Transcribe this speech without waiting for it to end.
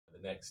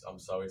I'm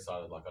so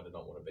excited. Like, I do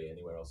not want to be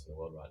anywhere else in the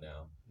world right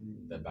now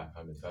than back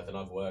home in Perth. And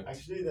I've worked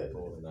actually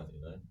more than that,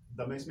 you know.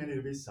 that makes me a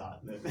little bit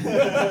sad, man.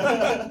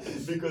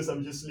 Because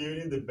I'm just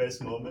living in the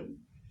best moment.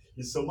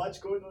 There's so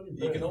much going on in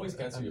Perth. You can always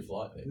cancel your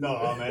flight, man.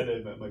 No,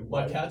 man, my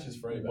My couch is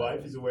free, man.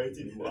 wife is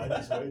waiting.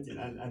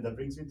 And that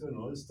brings me to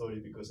another story,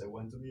 because I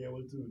want to be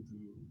able to.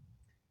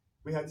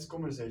 We had this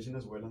conversation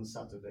as well on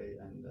Saturday,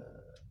 and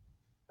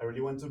I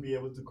really want to be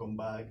able to come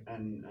back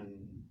and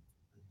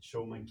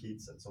show my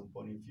kids at some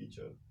point in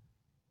future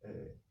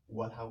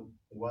what have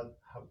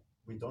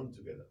we done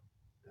together,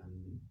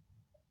 and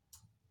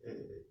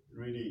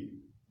really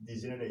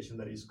this generation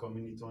that is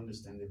coming need to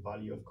understand the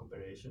value of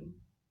cooperation.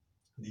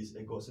 This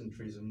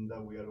egocentrism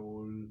that we are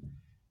all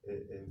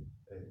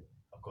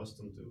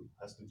accustomed to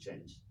has to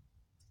change.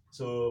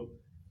 So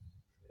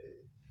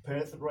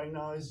Perth right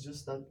now is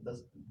just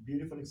that's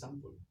beautiful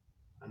example,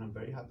 and I'm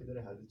very happy that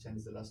I had the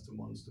chance the last 2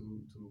 months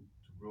to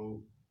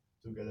grow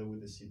together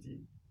with the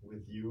city,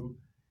 with you,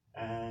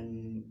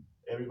 and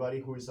everybody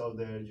who is out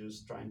there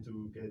just trying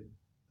to get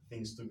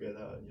things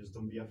together. Just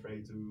don't be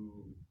afraid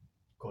to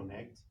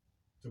connect,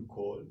 to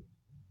call.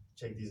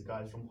 Check these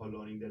guys from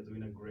Holonic; they're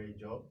doing a great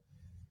job.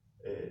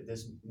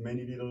 There's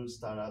many little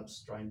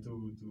startups trying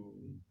to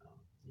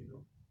you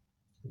know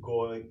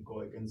go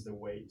against the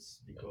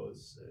waves,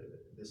 because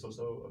there's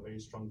also a very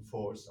strong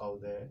force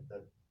out there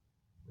that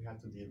we have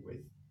to deal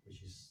with,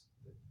 which is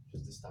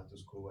just the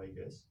status quo, I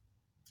guess.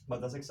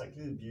 But that's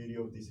exactly the beauty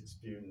of this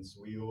experience.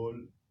 We all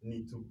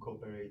need to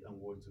cooperate and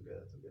work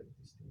together to get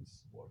these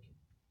things working.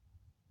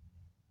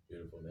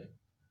 Beautiful, man.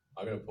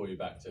 I'm going to pull you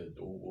back to.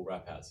 We'll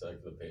wrap out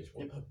circular pitch.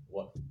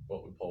 What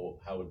would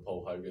How would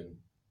Paul Hogan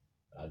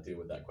deal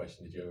with that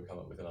question? Did you ever come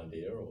up with an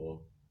idea,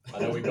 or? I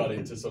know we got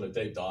into sort of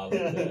deep dialogue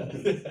there.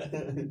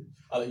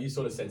 I think you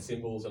sort of said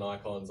symbols and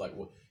icons. Like,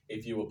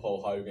 if you were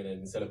Paul Hogan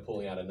and instead of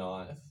pulling out a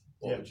knife,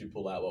 what would you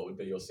pull out? What would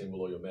be your symbol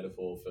or your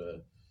metaphor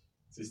for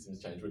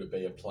systems change? Would it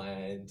be a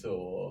plant,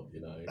 or, you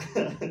know?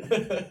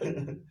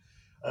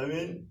 I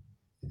mean,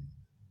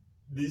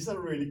 this is a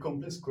really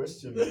complex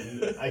question.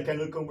 I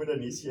cannot come with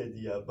an easy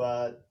idea,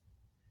 but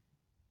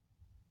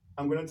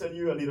I'm going to tell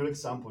you a little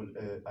example.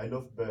 I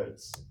love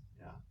birds.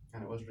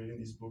 And I was reading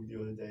this book the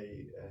other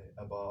day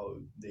about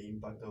the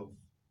impact of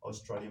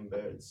Australian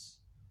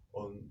birds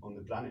on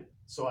the planet.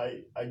 So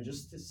I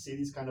just see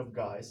these kind of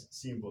guys,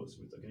 symbols,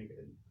 we're talking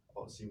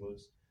about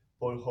symbols,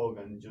 Paul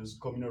Hogan just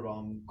coming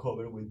around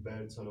covered with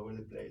birds all over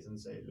the place and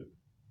say, look,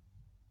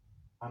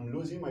 I'm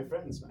losing my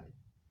friends, man.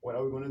 What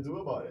are we going to do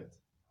about it?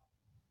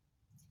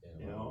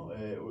 Yeah, you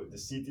know, the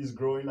city is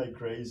growing like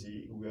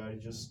crazy. We are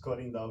just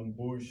cutting down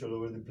bush all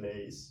over the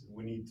place.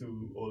 We need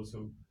to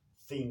also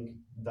think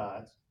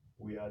that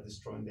we are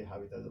destroying the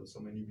habitat of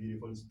so many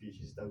beautiful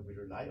species that we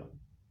rely on.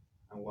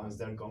 And once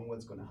they're gone,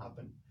 what's going to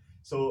happen?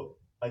 So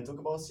I talk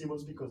about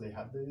symbols because they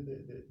have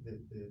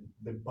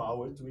the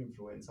power to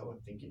influence our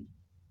thinking.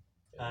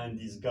 And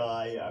this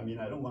guy, I mean,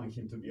 I don't want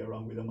him to be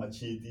around with a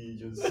machete,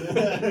 just,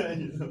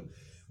 you know.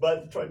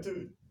 But try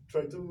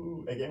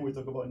to, again, we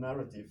talk about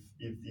narrative.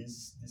 If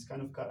these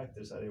kind of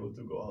characters are able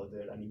to go out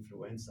there and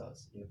influence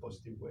us in a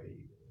positive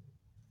way.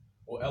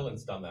 Well,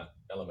 Ellen's done that.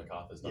 Ellen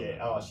MacArthur's done that.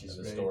 Oh, she's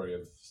and great. the story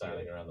of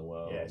sailing around the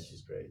world. Yeah,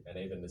 she's great. And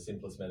even the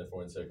simplest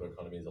metaphor in circular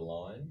economy is a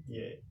line.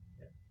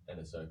 And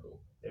a circle.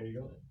 There you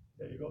go.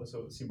 There you go.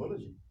 So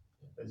symbology.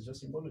 It's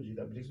just symbology.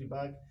 That brings me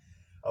back.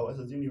 I was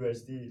at the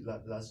university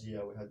last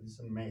year. We had this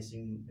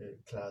amazing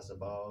class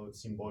about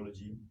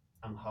symbology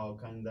and how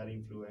can that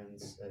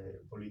influence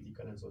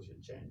political and social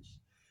change.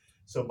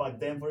 So back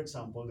then, for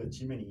example, the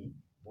chimney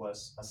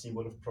was a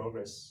symbol of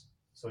progress.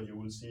 So you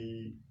will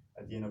see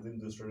at the end of the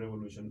Industrial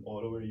Revolution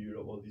all over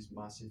Europe, all these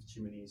massive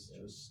chimneys,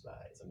 just like...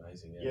 It's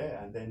amazing,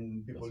 and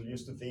then people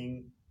used to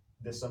think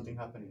there's something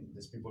happening,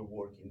 there's people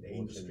working, the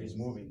industry is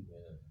moving.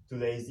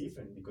 Today is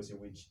different because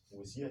in which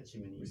we see a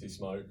chimney. We see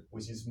smoke.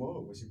 We see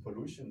smoke, we see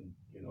pollution,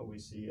 you know, we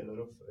see a lot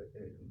of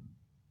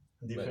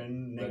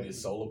different... Maybe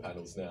solar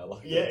panels now.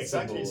 Like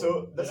exactly.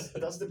 So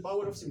that's the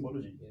power of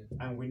symbology.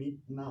 And we need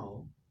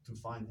now to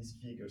find these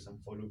figures and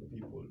follow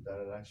people that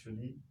are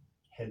actually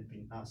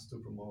helping us to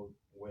promote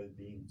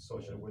well-being,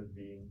 social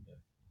well-being,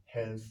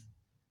 health,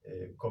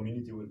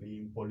 community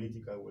well-being,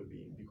 political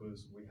well-being,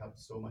 because we have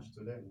so much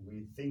to learn.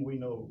 We think we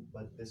know,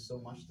 but there's so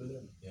much to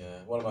learn.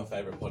 Yeah, one of my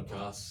favorite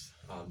podcasts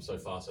so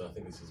far, so I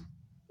think this is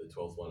the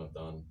 12th one I've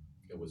done.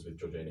 It was with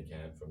Georgina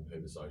Camp from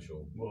Hoover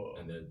Social. Whoa.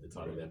 And the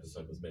title of the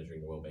episode was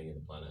Measuring the Wellbeing of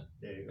the Planet.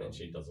 There you go. And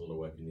she does a lot of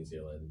work in New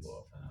Zealand.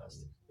 Whoa,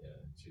 fantastic.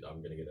 I'm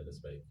going to get her to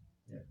speak.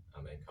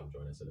 And come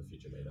join us at a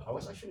future meetup. I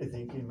was actually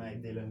thinking,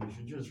 Mike Dylan, we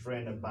should just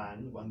rent a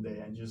band one day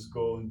and just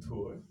go on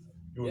tour.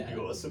 It would be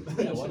awesome.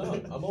 Yeah, why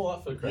not? I'm all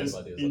up for creative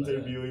just ideas.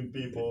 Interviewing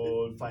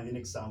people, finding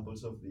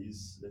examples of the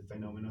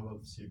phenomenon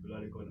of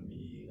circular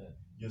economy.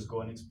 Just go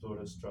and explore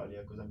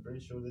Australia, because I'm pretty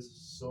sure there's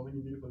so many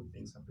beautiful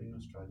things happening in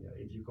Australia.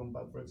 If you come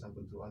back, for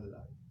example, to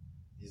Adelaide,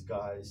 these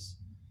guys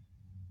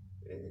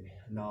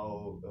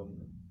now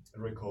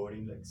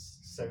recording like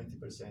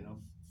 70% of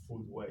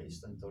food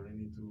waste and turning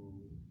it into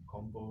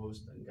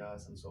compost and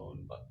gas and so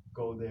on. But-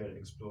 Go there,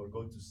 explore.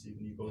 Go to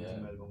Sydney. Go Yeah.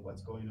 to Melbourne.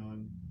 What's going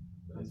on?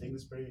 I think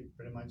it's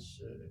pretty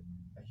much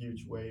a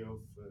huge way of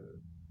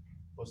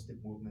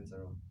positive movements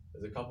around.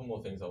 There's a couple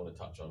more things I want to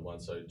touch on. One,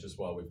 so just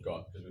while we've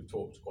got, because we've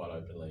talked quite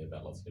openly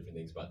about lots of different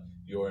things, but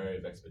your area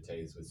of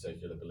expertise with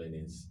Circular Berlin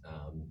is,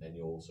 and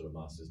your sort of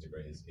master's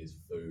degree is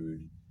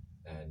food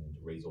and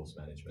resource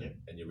management,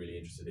 and you're really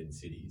interested in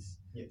cities.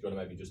 Yeah. Do you want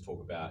to maybe just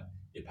talk about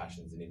your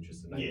passions and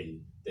interests and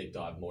maybe deep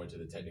dive more into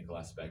the technical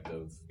aspect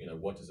of,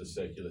 what does a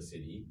circular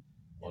city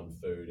on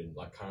food, and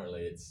like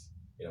currently it's,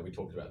 we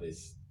talked about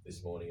this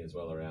morning as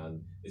well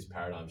around this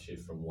paradigm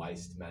shift from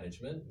waste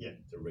management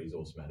to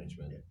resource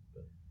management.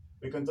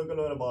 We can talk a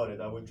lot about it.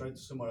 I will try to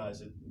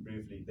summarize it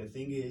briefly. The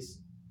thing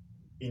is,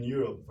 in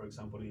Europe, for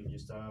example, if you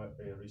start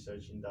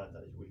researching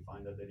data, you will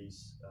find that there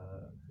is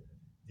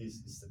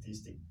this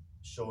statistic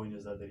showing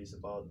us that there is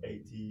about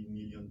 80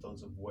 million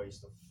tons of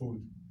waste of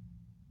food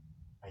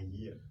a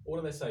year. What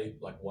do they say?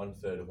 Like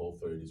 1/3 of all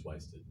food is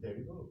wasted. There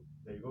you go.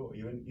 There you go.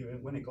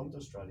 Even when it comes to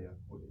Australia,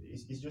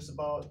 it's just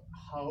about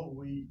how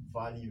we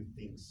value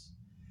things.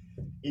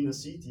 In a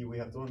city, we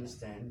have to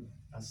understand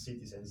as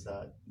citizens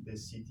that the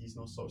city is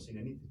not sourcing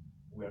anything.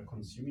 We are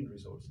consuming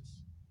resources.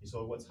 It's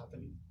all what's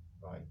happening,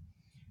 right?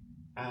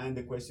 And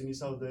the question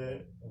is out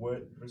there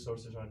where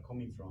resources are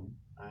coming from,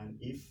 and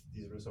if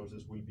these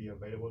resources will be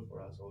available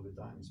for us all the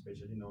time,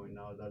 especially knowing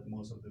now that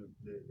most of the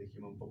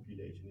human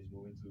population is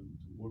moving to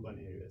urban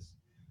areas,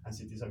 and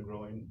cities are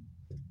growing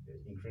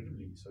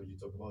incredibly. So you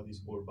talk about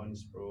this urban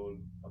sprawl,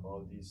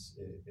 about this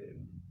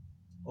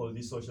all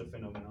these social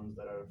phenomena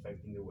that are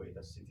affecting the way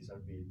that cities are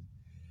built.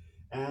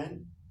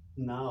 And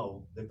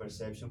now the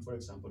perception, for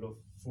example, of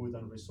food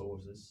and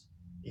resources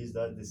is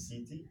that the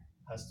city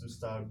has to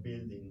start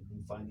building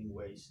and finding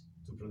ways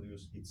to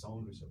produce its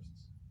own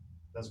resources.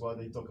 That's why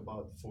they talk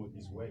about food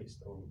is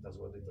waste, or that's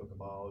what they talk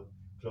about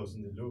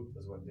closing the loop.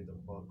 That's what they talk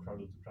about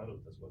cradle to cradle.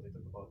 That's what they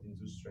talk about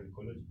industrial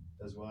ecology.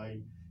 That's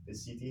why the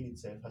city in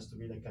itself has to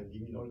be like a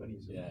living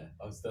organism. Yeah,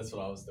 that's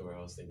what I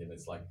was thinking.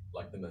 It's like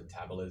the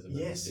metabolism of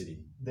the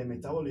city. The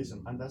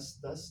metabolism, and that's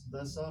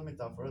a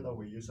metaphor that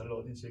we use a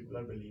lot in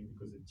Circular Berlin,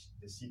 because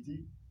the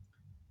city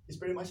is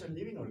pretty much a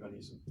living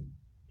organism.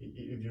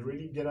 If you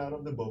really get out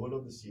of the bubble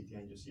of the city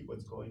and you see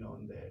what's going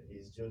on there,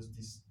 it's just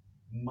this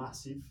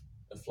massive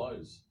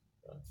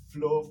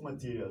flow of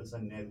materials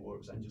and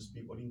networks, and just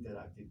people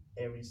interacting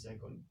every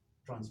second,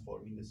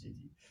 transforming the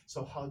city.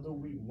 So how do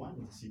we want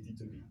the city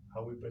to be?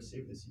 How we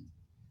perceive the city?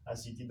 A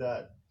city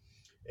that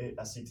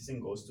a citizen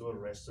goes to a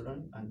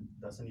restaurant and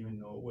doesn't even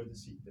know where the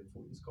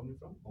food is coming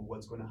from, or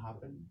what's going to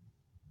happen,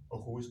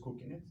 or who is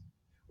cooking it.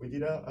 We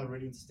did a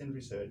really interesting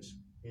research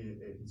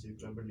in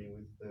Circular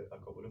Berlin with a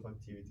couple of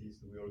activities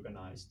that we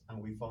organized,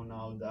 and we found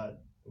out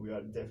that we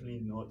are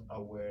definitely not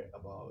aware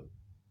about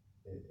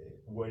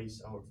where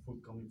is our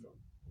food coming from.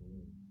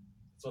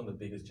 It's one of the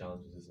biggest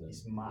challenges, isn't it?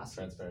 It's massive.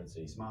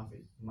 Transparency. It's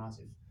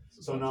massive.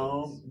 So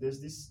now there's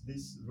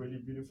this really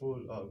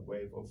beautiful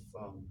wave of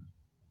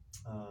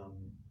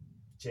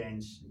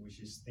change, which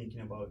is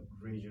thinking about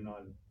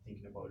regional,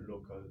 thinking about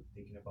local,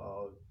 thinking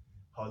about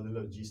how the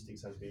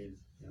logistics are built.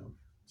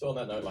 So on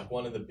that note, like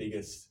one of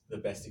the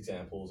best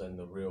examples, and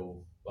the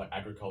real, like,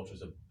 agriculture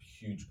is a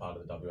huge part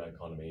of the WA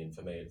economy, and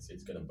for me,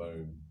 it's going to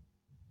boom.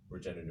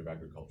 Regenerative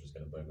agriculture is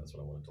going to boom. That's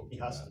what I want to talk to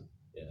you about.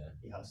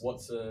 It has to.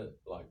 What's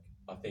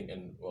I think,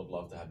 and I'd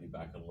love to have you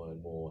back and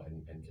learn more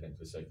and connect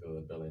with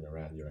Circular Berlin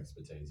around your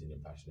expertise in your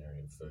passion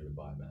area of food and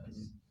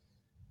biomass.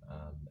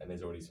 And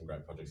there's already some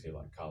great projects here,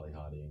 like Carly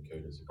Hardy and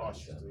Kuda's a great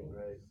She's doing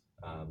great.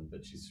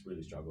 But she's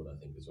really struggled, I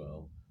think, as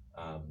well.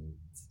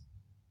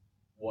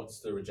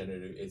 What's the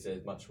regenerative? Is there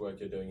much work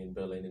you're doing in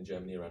Berlin and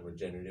Germany around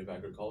regenerative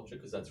agriculture?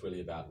 Because that's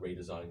really about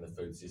redesigning the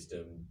food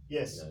system.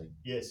 Yes,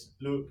 yes.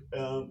 Look,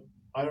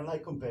 I don't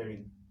like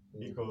comparing,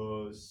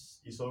 because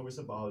it's always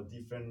about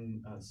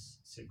different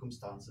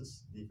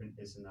circumstances, different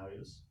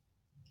scenarios,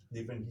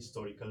 different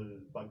historical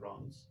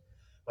backgrounds.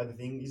 But the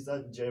thing is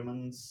that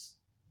Germans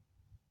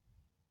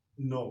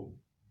know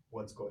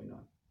what's going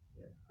on,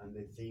 and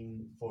they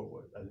think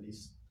forward, at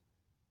least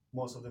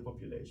most of the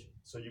population.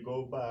 So you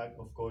go back,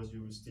 of course,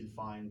 you will still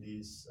find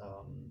this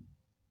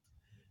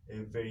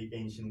a very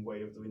ancient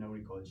way of doing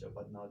agriculture,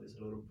 but now there's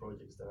a lot of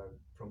projects that are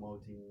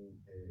promoting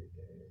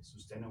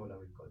sustainable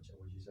agriculture,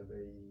 which is a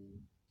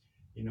very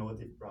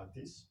innovative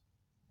practice.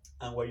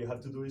 And what you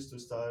have to do is to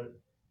start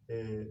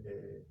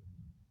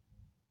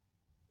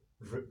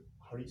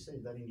how do you say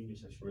that in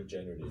English? Actually,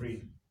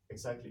 regenerative.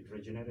 Exactly,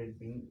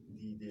 regenerating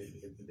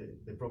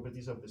the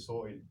properties of the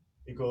soil,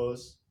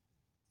 because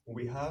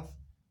we have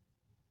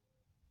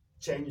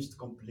changed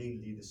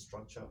completely the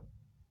structure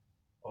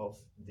of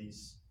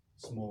these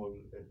small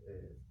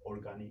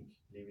organic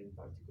living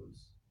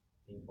particles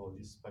in all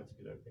these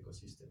particular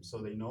ecosystems. So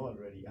they know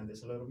already, and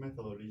there's a lot of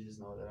methodologies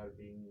now that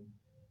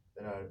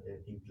are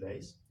in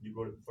place. You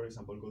go, for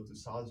example, go to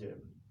South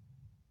Germany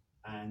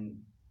and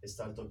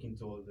start talking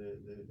to all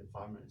the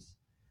farmers,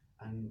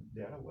 and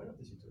they are aware of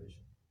the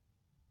situation,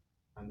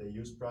 and they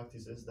use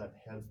practices that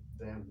help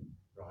them,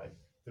 right,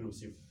 through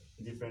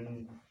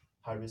different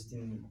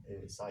harvesting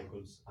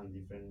cycles and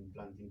different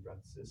planting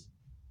practices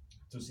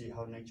to see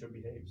how nature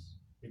behaves,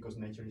 because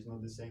nature is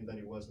not the same that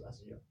it was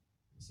last year.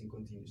 It's in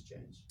continuous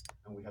change,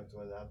 and we have to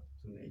adapt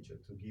to nature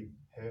to give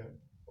her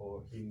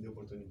or him the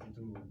opportunity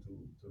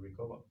to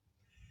recover.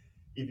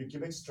 If you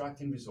keep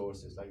extracting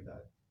resources like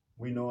that,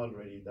 we know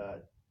already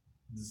that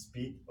the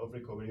speed of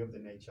recovery of the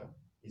nature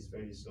is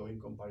very slow in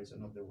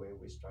comparison of the way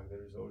we extract the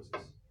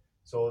resources.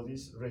 So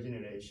this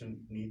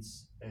regeneration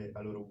needs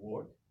a lot of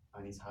work,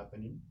 and it's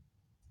happening.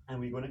 And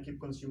we're gonna keep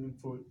consuming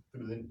food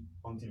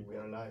until we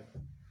are alive.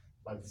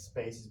 But the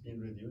space is being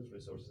reduced,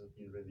 resources are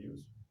being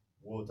reduced,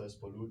 water is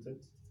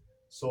polluted,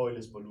 soil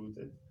is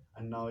polluted,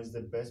 and now is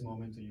the best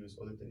moment to use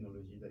all the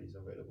technology that is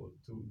available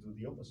to do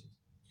the opposite.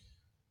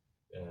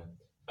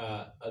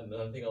 Yeah.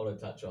 Another thing I want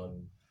to touch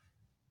on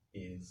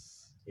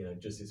is,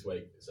 just this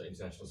week, so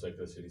International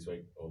Circular Cities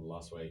Week, or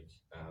last week,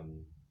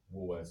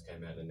 Woolworths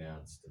came out and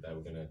announced that they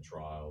were going to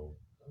trial,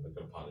 they've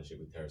got a partnership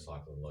with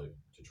TerraCycle and Loop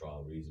to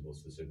trial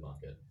reusables for the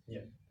supermarket.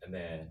 Yeah. And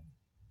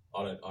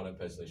I don't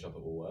personally shop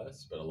at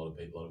Woolworths, but a lot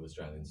of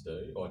Australians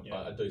do. Or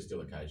Yeah. I do still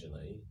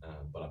occasionally,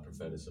 but I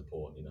prefer to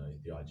support,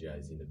 the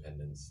IGA's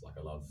independence. Like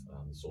I love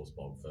Source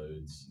Bulk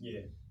Foods.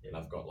 Yeah. And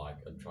I've got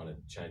I'm trying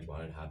to change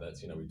my own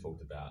habits. We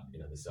talked about,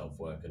 the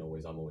self-work and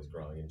I'm always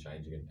growing and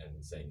changing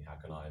and seeing how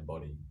can I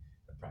embody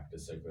and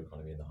practice circular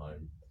economy in the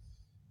home.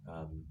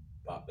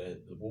 But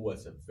the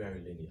Woolworths are very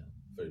linear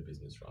food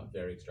business, right?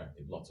 Very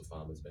extractive. Lots of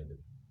farmers being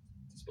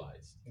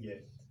displaced.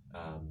 Yeah.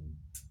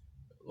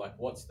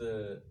 What's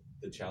the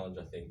challenge?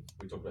 I think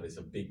we talked about this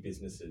of big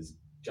businesses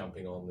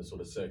jumping on the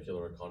sort of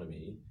circular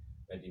economy,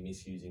 maybe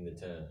misusing the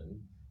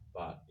term,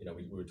 but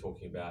we were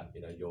talking about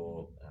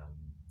your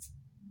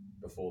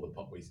before the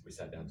pod, we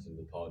sat down to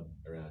the pod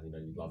around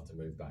you'd love to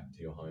move back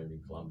to your home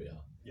in Colombia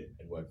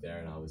and work there,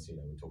 and I was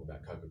we're talking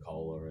about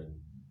Coca-Cola, and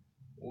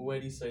where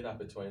do you see that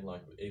between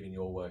even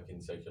your work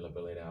in circular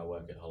Berlin, our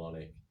work at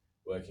Holonic,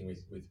 working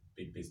with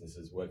big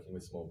businesses, working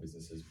with small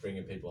businesses,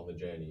 bringing people on the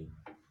journey?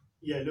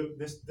 Yeah, look,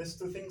 there's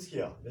two things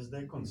here. There's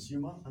the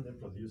consumer and the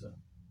producer,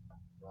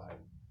 right?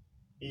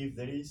 If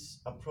there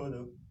is a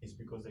product, it's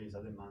because there is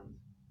a demand.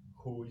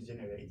 Who is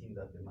generating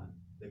that demand?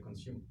 The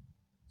consumer.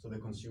 So the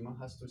consumer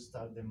has to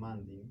start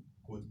demanding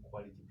good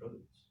quality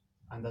products.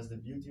 And that's the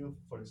beauty of,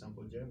 for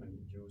example, Germany.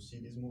 You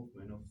see this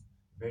movement of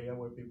very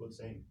aware people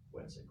saying,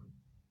 wait a second,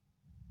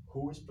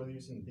 who is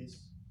producing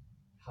this?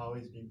 How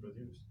is being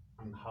produced?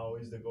 And how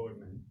is the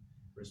government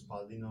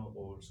responding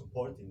or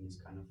supporting this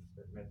kind of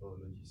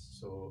methodologies?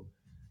 So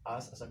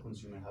us as a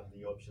consumer have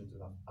the option to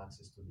have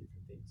access to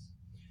different things.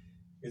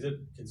 Is it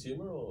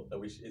consumer or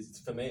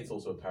for me, it's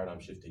also a paradigm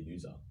shift to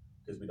user,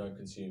 because we don't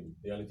consume,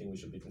 the only thing we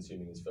should be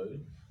consuming is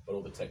food, but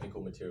all the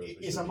technical materials.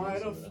 It's a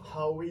matter of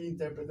how we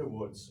interpret the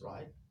words,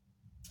 right?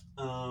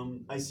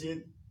 I see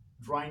it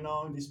right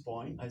now at this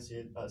point, I see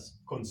it as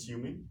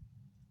consuming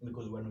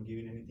because we're not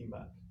giving anything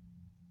back.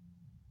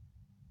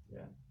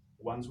 Yeah.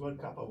 Once we're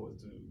capable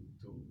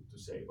to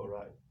say, all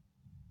right,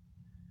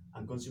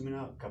 I'm consuming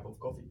a cup of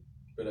coffee.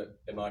 But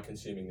am I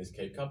consuming this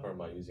Keep cup or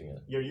am I using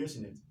it? You're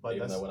using it, but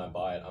even though when I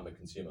buy it, I'm a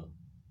consumer.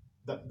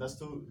 That's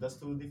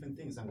two different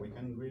things, and we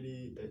can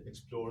really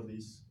explore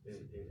this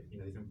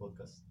in a different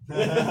podcast.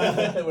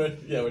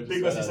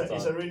 Because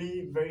it's a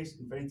really very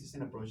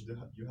interesting approach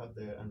you have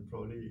there, and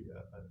probably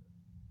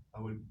I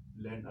will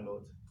learn a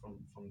lot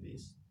from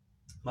this.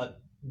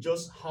 But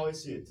just how I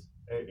see it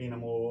in a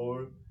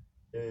more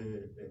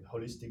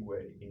holistic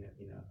way, in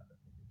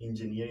a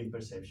engineering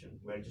perception,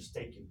 we're just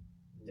taking,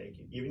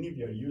 even if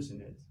you're using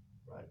it,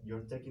 right?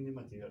 You're taking the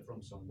material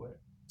from somewhere.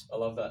 I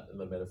love that,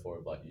 the metaphor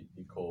of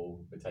you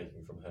call we're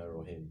taking from her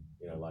or him.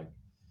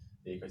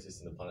 The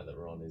ecosystem, the planet that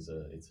we're on it's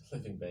a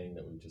living being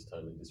that we've just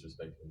totally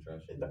disrespected and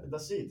trashed.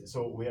 That's it.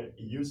 So we are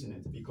using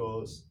it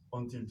because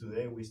until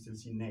today we still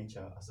see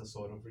nature as a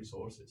sort of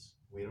resources.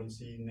 We don't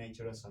see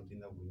nature as something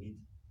that we need.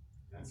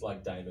 Yeah. It's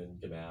like Damon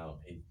Gamau,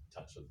 he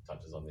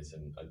touches on this,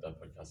 and I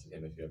podcasted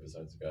him a few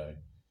episodes ago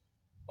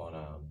on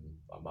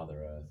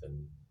Mother Earth,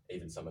 and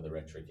even some of the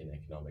rhetoric in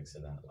economics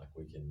and that,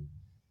 we can.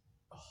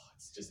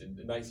 It's just,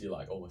 it makes you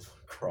almost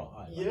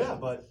cry. Yeah,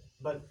 but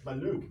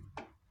look,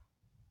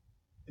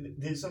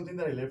 there's something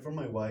that I learned from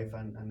my wife,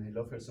 and I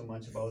love her so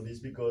much about this,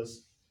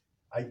 because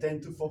I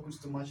tend to focus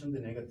too much on the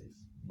negative,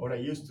 or I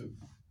used to.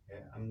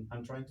 Yeah,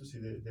 I'm trying to see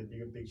the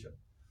bigger picture.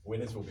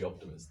 Winners will be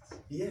optimists.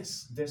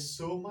 Yes, there's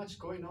so much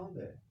going on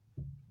there.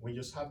 We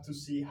just have to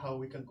see how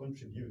we can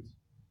contribute.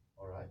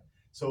 All right.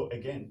 So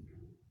again,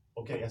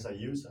 okay, as a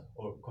user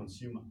or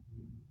consumer,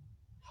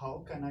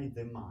 how can I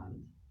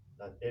demand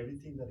that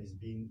everything that is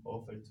being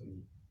offered to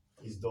me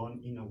is done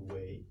in a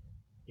way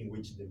in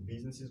which the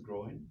business is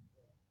growing,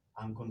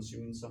 I'm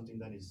consuming something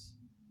that is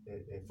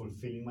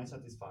fulfilling my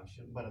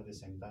satisfaction, but at the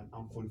same time,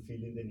 I'm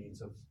fulfilling the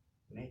needs of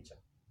nature.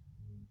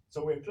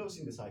 So we're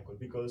closing the cycle,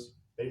 because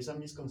there is a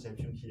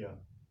misconception here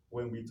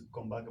when we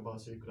come back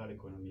about circular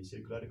economy.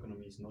 Circular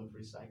economy is not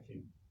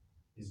recycling.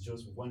 It's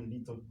just one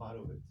little part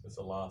of it. It's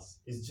the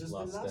last. It's just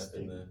last the last step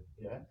thing. in the.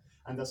 Yeah,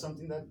 and that's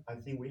something that I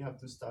think we have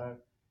to start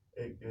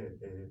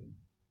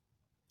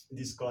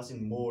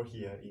discussing more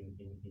here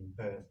in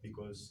Perth,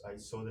 because I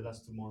saw the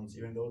last 2 months,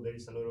 even though there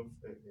is a lot of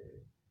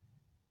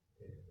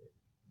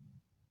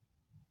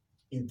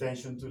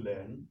intention to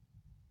learn,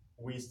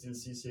 we still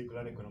see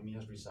circular economy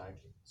as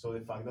recycling. So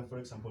the fact that, for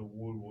example,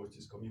 Woolworths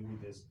is coming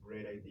with this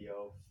great idea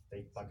of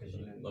take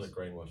packaging and A lot of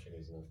greenwashing,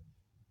 isn't it?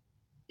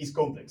 it's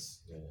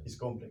complex. Yeah. It's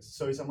complex.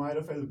 So it's a matter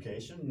of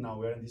education. Now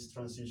we're in this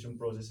transition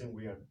process, and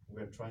we are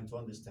trying to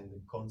understand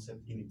the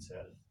concept in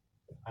itself.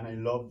 And I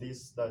love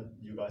this that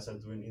you guys are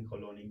doing in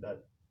Holonic,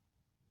 that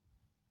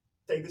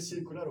take the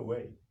circular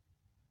away.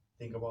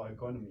 Think about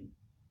economy.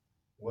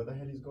 What the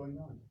hell is going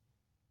on?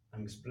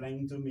 And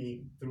explain to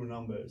me through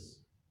numbers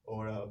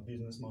or a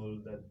business model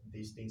that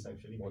these things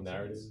actually Or make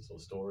narratives, sense. or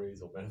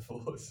stories, or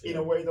metaphors. In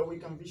a way that we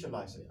can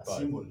visualize it, a Both,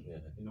 symbol, yeah.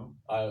 you know?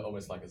 I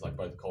almost like it's like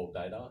both cold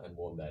data and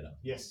warm data.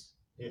 Yes,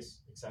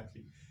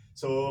 exactly.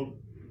 So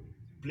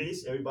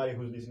please, everybody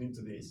who's listening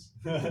to this,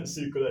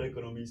 circular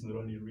economy is not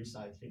only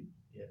recycling,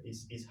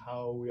 it's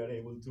how we are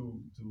able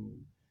to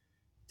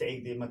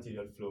take the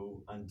material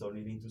flow and turn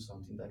it into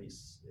something that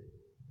is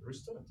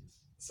restorative.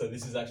 So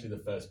this is actually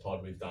the first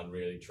pod we've done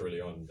really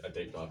truly on a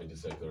deep dive into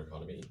circular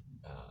economy.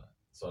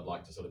 So I'd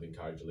like to sort of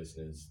encourage the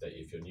listeners that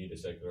if you're new to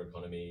circular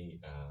economy,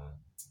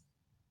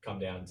 come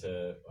down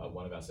to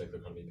one of our circular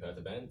economy Perth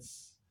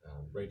events,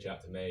 reach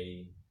out to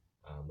me.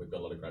 We've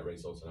got a lot of great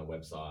resources on our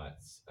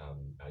websites,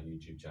 our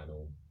YouTube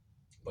channel,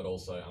 but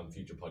also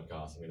future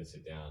podcasts. I'm going to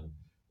sit down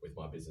with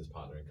my business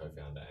partner and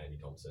co-founder, Andy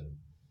Thompson,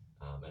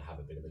 and have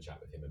a bit of a chat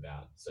with him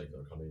about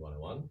Circular Economy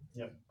 101.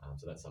 Yep.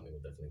 So that's something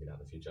we'll definitely get out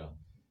in the future.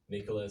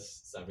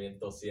 Nicolas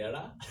Sarmiento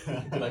Sierra.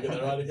 Did I get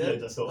that right again? Yeah,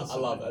 that's awesome.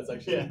 I love that. It's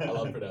actually, I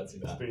love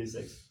pronouncing that. It's pretty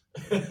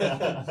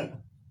sexy.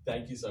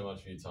 Thank you so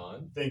much for your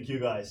time. Thank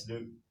you, guys.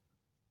 Look,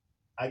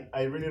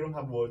 I really don't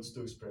have words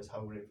to express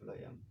how grateful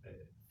I am.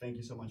 Thank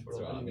you so much for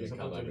That's right. I'm opening going this to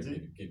come over and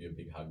opportunity. give you a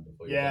big hug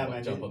before you Yeah,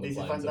 man, jump on the this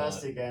is plane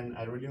fantastic, and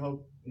I really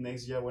hope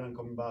next year when I'm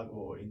coming back,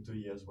 or in 2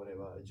 years,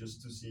 whatever,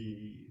 just to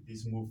see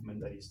this movement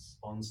that is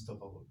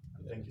unstoppable.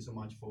 And Yeah. thank you so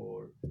much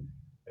for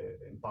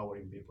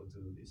empowering people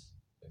to do this.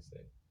 Thanks,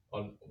 Steve.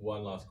 On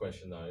one last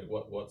question though,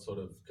 what sort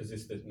of, because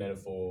this the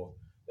metaphor,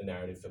 the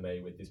narrative for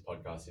me with this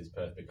podcast is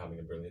Perth becoming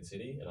a brilliant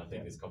city, and I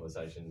think this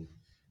conversation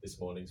this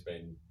morning's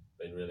been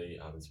really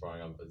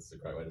inspiring. It's a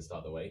great way to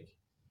start the week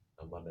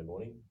on Monday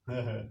morning.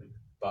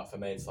 But for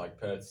me, it's like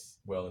Perth's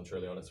well and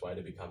truly on its way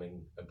to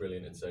becoming a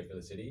brilliant and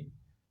circular city.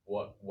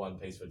 What one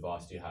piece of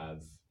advice do you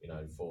have,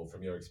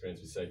 from your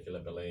experience with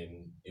Circular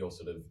Berlin?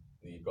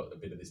 You've got a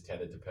bit of this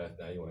tethered to Perth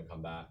now. You want to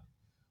come back.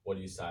 What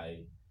do you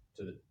say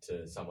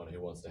to someone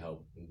who wants to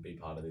help and be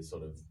part of this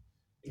sort of,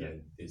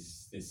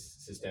 this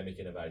systemic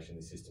innovation,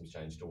 this systems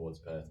change towards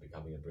Perth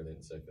becoming a brilliant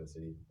and circular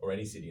city, or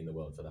any city in the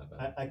world for that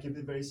matter? I keep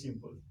it very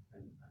simple,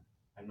 and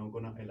I'm not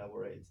gonna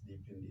elaborate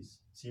deep in this.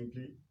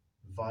 Simply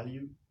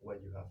value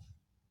what you have.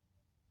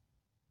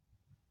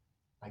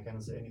 I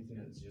cannot say anything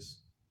else.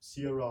 Just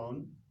see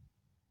around,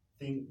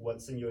 think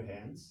what's in your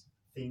hands,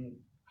 think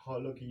how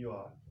lucky you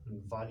are,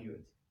 and value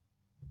it.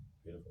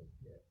 Beautiful.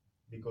 Yeah,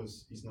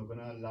 because it's not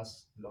gonna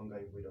last longer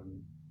if we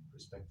don't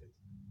respect it.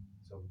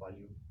 So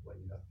value what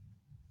you have.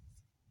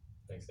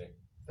 Thanks, Nick.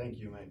 Thank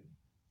you, mate.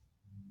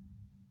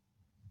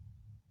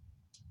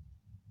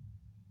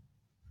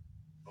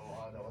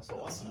 Oh, that was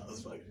awesome. That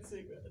was fucking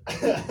sick, man.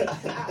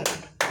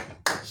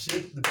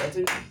 Shit, the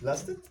battery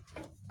lasted?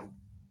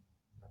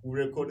 We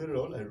recorded it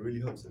all? I really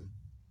hope so.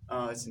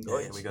 It's in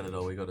We got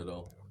it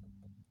all.